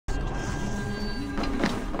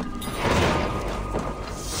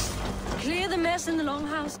mess in the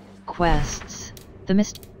longhouse. Quests. The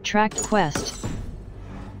Mist-Tracked quest.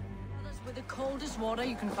 With the coldest water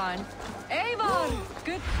you can find. Eivor!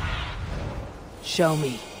 Good. Show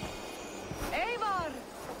me. Eivor!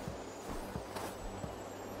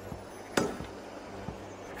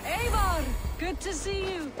 Eivor! Good to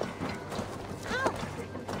see you.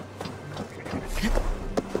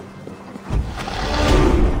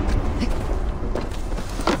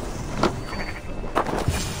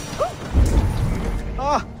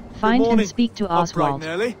 Find and speak to Oswald.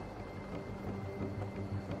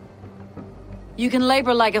 You can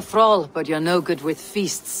labor like a thrall, but you're no good with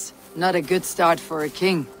feasts. Not a good start for a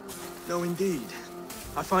king. No, indeed.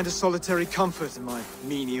 I find a solitary comfort in my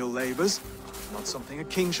menial labors. Not something a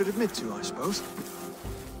king should admit to, I suppose.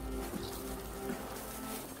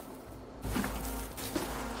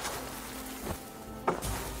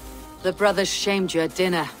 The brothers shamed you at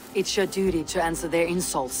dinner. It's your duty to answer their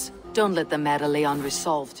insults. Don't let the matter lay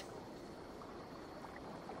unresolved.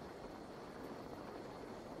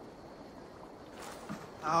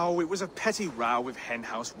 Oh, it was a petty row with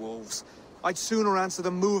henhouse wolves. I'd sooner answer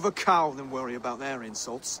the moo of a cow than worry about their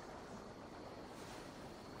insults.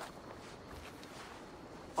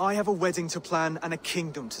 I have a wedding to plan and a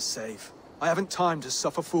kingdom to save. I haven't time to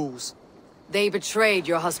suffer fools. They betrayed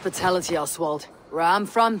your hospitality, Oswald. Where I'm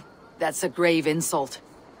from, that's a grave insult.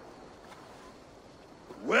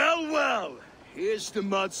 Well, well! Here's the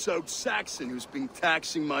mud-soaked Saxon who's been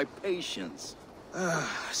taxing my patience.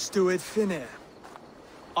 Steward Finir.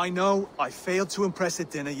 I know I failed to impress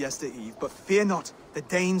at dinner yesterday eve, but fear not, the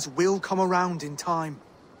Danes will come around in time.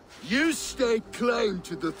 You stake claim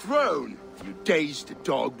to the throne, you dazed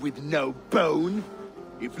dog with no bone.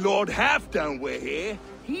 If Lord Halfdan were here,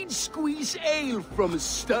 he'd squeeze ale from a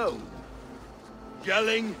stone.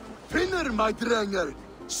 Yelling, Finner, my drenger,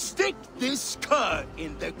 stick this cur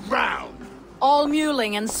in the ground. All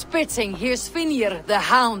mewling and spitting, here's Finir, the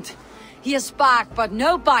hound. He has bark, but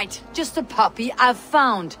no bite, just a puppy I've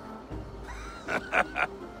found.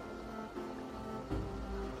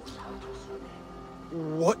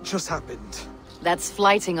 What just happened? That's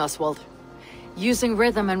flighting, Oswald. Using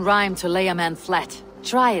rhythm and rhyme to lay a man flat.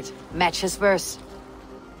 Try it, match his verse.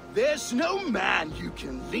 There's no man you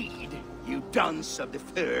can lead, you dunce of the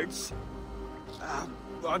thirds.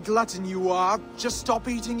 A glutton you are. Just stop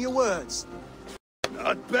eating your words.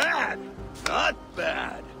 Not bad, not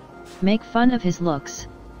bad. Make fun of his looks.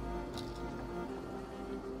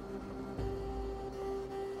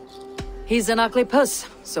 He's an ugly puss,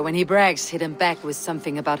 so when he brags, hit him back with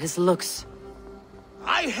something about his looks.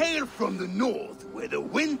 I hail from the north, where the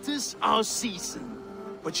winters are season.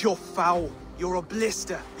 But you're foul. You're a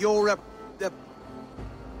blister. You're a...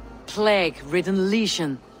 Plague-ridden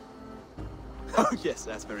legion. Oh yes,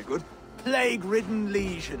 that's very good. Plague-ridden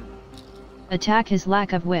legion. Attack his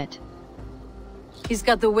lack of wit. He's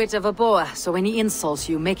got the wit of a boa, so when he insults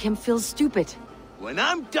you, make him feel stupid. When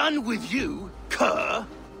I'm done with you, cur,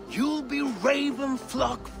 you'll be raven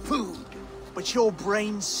flock food. But your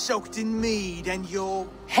brain's soaked in mead and your...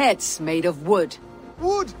 Head's made of wood.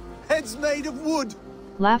 Wood! Head's made of wood!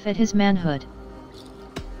 Laugh at his manhood.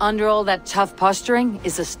 Under all that tough posturing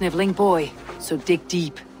is a sniveling boy, so dig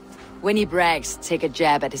deep. When he brags, take a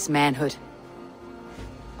jab at his manhood.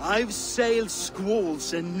 I've sailed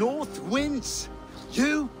squalls and north winds.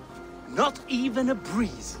 You, not even a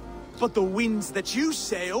breeze. But the winds that you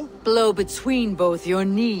sail... Blow between both your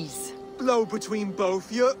knees. Blow between both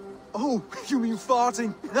your... Oh, you mean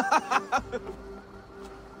farting?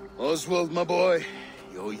 Oswald, my boy,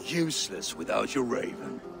 you're useless without your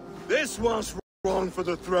raven. This one's wrong for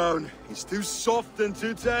the throne. He's too soft and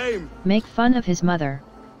too tame. Make fun of his mother.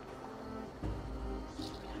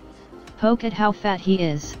 Poke at how fat he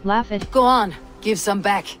is. Laugh at... Go on, give some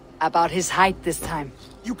back. About his height this time.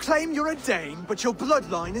 You claim you're a Dane, but your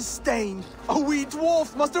bloodline is stained. A wee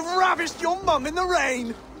dwarf must have ravished your mum in the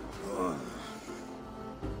rain!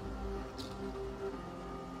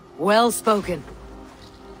 Well spoken.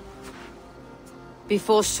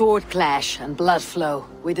 Before sword clash and blood flow,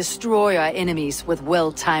 we destroy our enemies with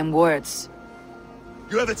well-timed words.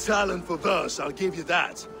 You have a talent for verse, I'll give you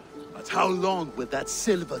that. But how long will that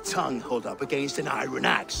silver tongue hold up against an iron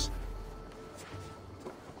axe?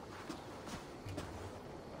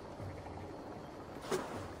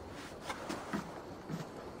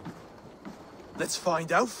 Let's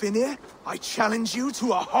find out, Finir. I challenge you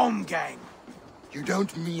to a home gang. You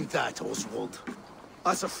don't mean that, Oswald.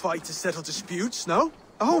 That's a fight to settle disputes, no?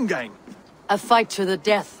 A home gang. A fight to the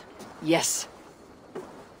death, yes.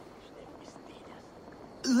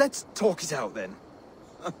 Let's talk it out, then.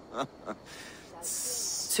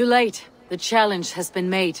 Too late. The challenge has been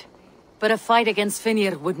made. But a fight against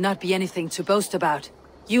Finir would not be anything to boast about.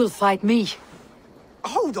 You'll fight me.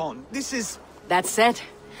 Hold on, this is... That said,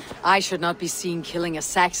 I should not be seen killing a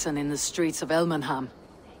Saxon in the streets of Elmenham.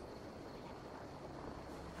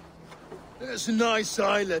 There's a nice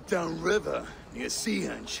islet downriver, near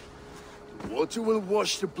Seahenge. The water will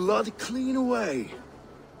wash the blood clean away.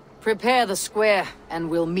 Prepare the square, and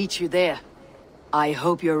we'll meet you there. I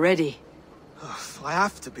hope you're ready. I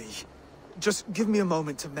have to be. Just give me a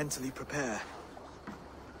moment to mentally prepare.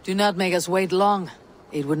 Do not make us wait long.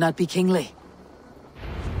 It would not be kingly.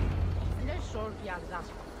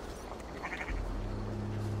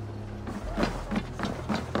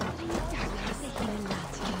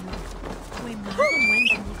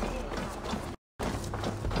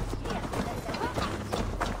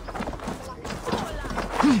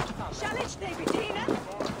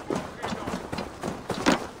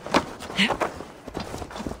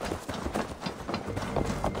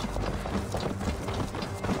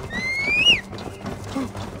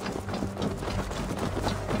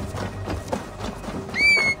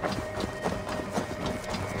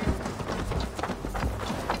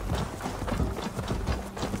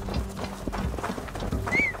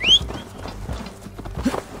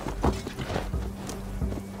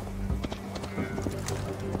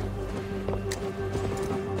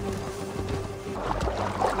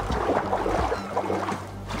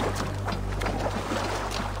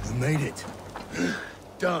 Made it.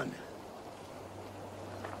 Done.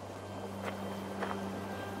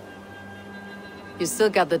 You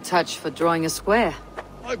still got the touch for drawing a square.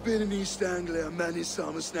 I've been in East Anglia many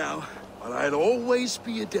summers now, but I'll always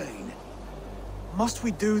be a Dane. Must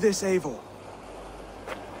we do this, Eivor?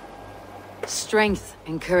 Strength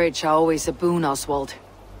and courage are always a boon, Oswald.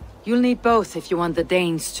 You'll need both if you want the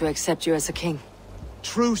Danes to accept you as a king.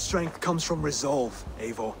 True strength comes from resolve,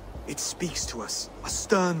 Eivor. It speaks to us, a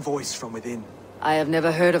stern voice from within. I have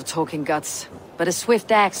never heard of talking guts, but a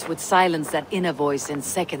swift axe would silence that inner voice in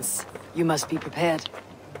seconds. You must be prepared.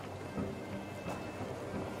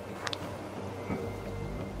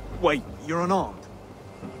 Wait, you're unarmed?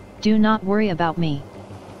 Do not worry about me.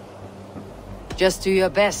 Just do your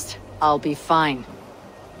best. I'll be fine.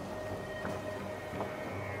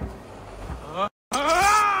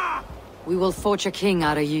 We will forge a king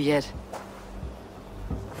out of you yet.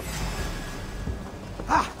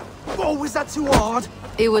 Oh, was that too hard?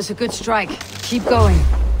 It was a good strike. Keep going.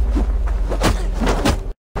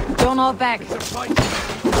 Don't hold back.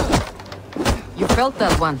 You felt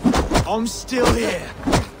that one. I'm still here.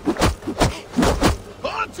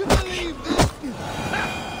 Hard to believe this!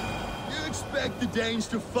 You expect the Danes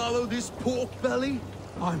to follow this pork belly?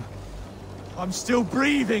 I'm still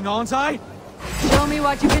breathing, aren't I? Show me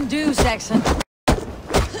what you can do, Saxon.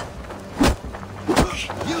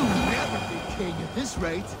 You'll never be king at this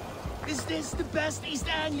rate. Is this the best East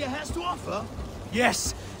Anglia has to offer?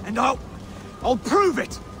 Yes, and I'll prove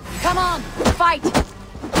it! Come on, fight!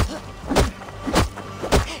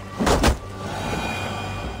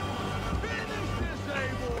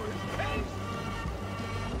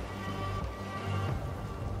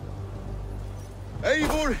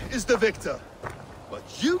 Eivor is the victor. But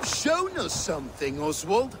you've shown us something,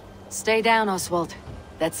 Oswald. Stay down, Oswald.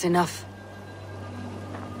 That's enough.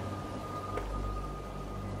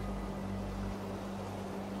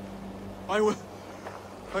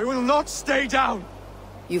 I will not stay down!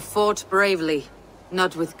 You fought bravely.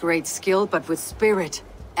 Not with great skill, but with spirit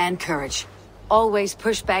and courage. Always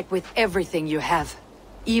push back with everything you have.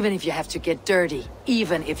 Even if you have to get dirty.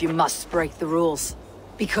 Even if you must break the rules.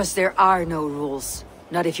 Because there are no rules.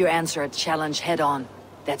 Not if you answer a challenge head-on.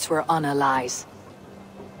 That's where honor lies.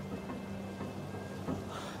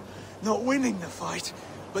 Not winning the fight,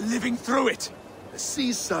 but living through it. A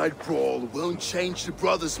seaside brawl won't change the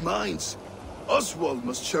brothers' minds. Oswald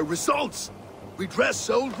must show results. Redress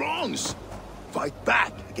old wrongs. Fight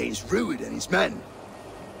back against Rued and his men.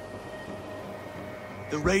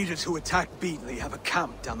 The raiders who attacked Beatley have a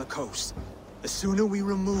camp down the coast. The sooner we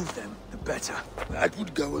remove them, the better. That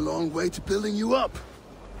would go a long way to building you up.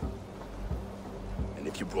 And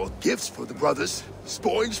if you brought gifts for the brothers,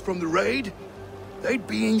 spoils from the raid, they'd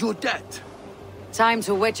be in your debt. Time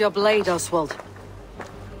to wet your blade, Oswald.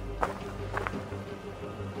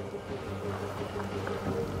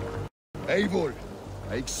 Eivor,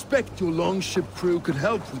 I expect your longship crew could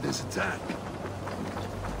help with this attack.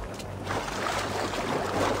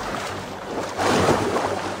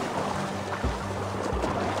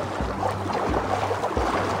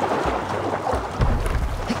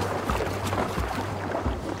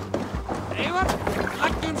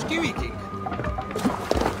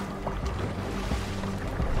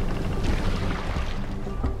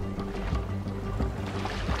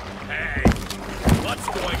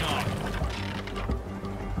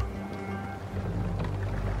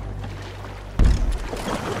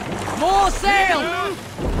 More sail!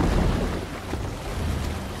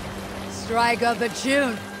 Strike up a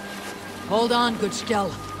tune. Hold on, good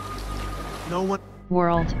Skell. No one...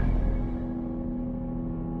 World.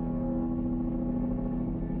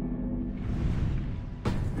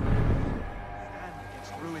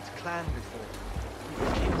 against Druid's clan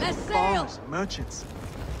before. Let's sail! Farmers, merchants.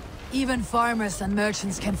 Even farmers and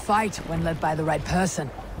merchants can fight when led by the right person.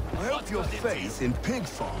 I hope your faith in pig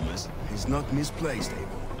farmers is not misplaced, Abel.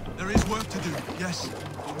 There is work to do, yes.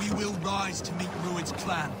 But we will rise to meet Druid's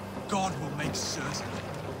clan. God will make certain.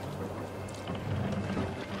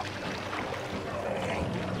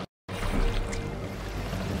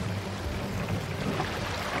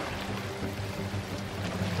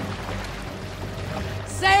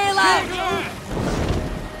 Sail out!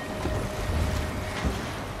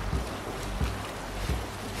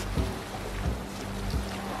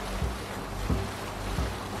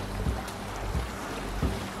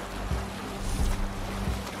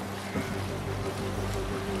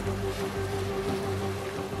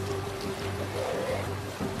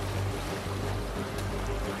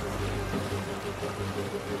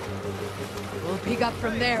 We'll pick up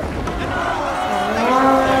from there.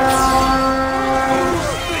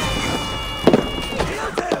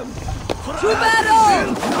 To battle!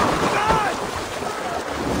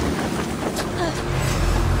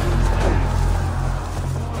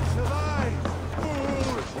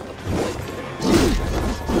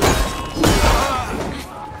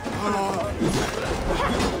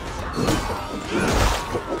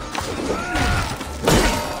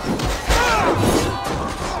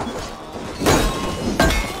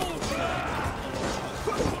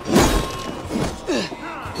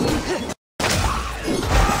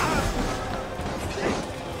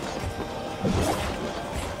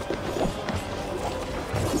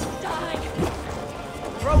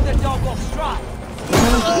 Throw the dog off stride.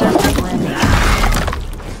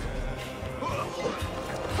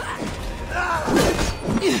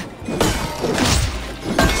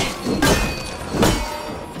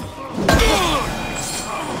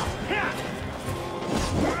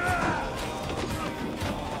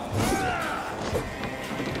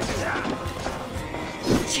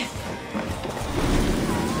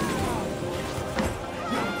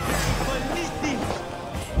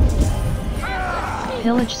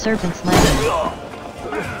 Village serpent landing.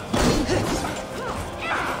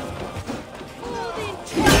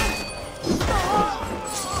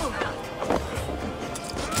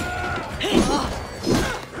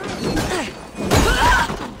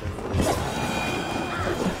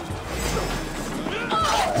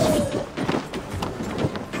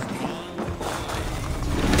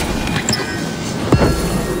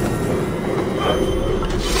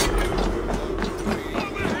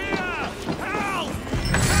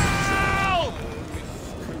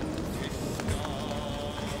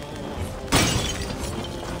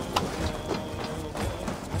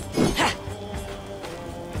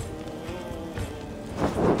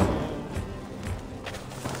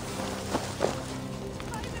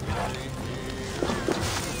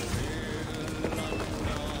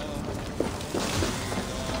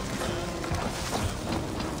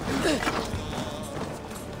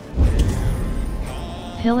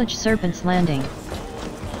 Pillage serpents landing.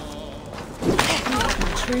 Pillage serpents landing.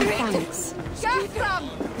 True thanks.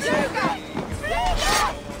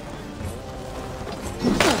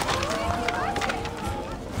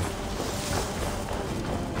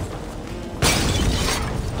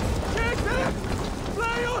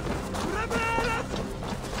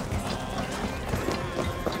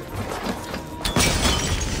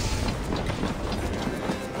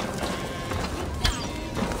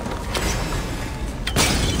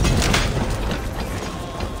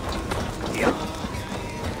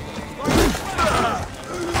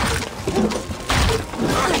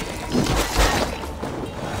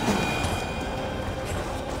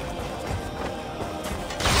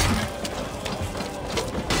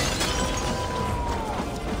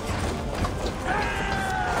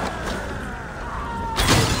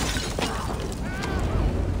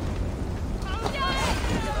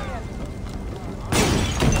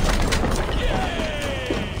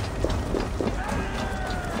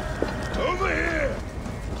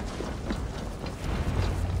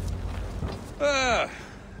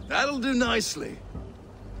 That'll do nicely.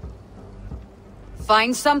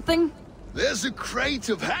 Find something? There's a crate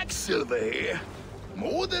of hack silver here.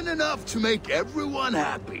 More than enough to make everyone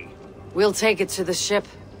happy. We'll take it to the ship.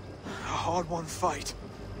 A hard-won fight.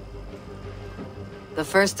 The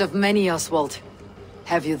first of many, Oswald.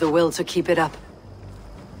 Have you the will to keep it up?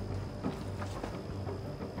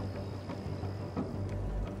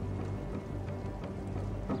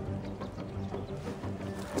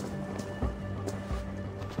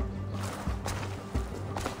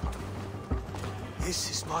 This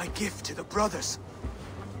is my gift to the brothers.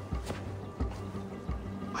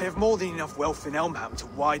 I have more than enough wealth in Elmham to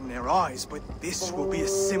widen their eyes, but this will be a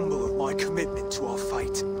symbol of my commitment to our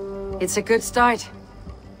fight. It's a good start.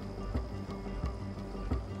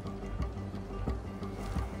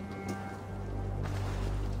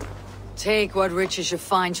 Take what riches you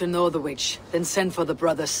find to Northwich, then send for the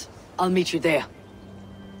brothers. I'll meet you there.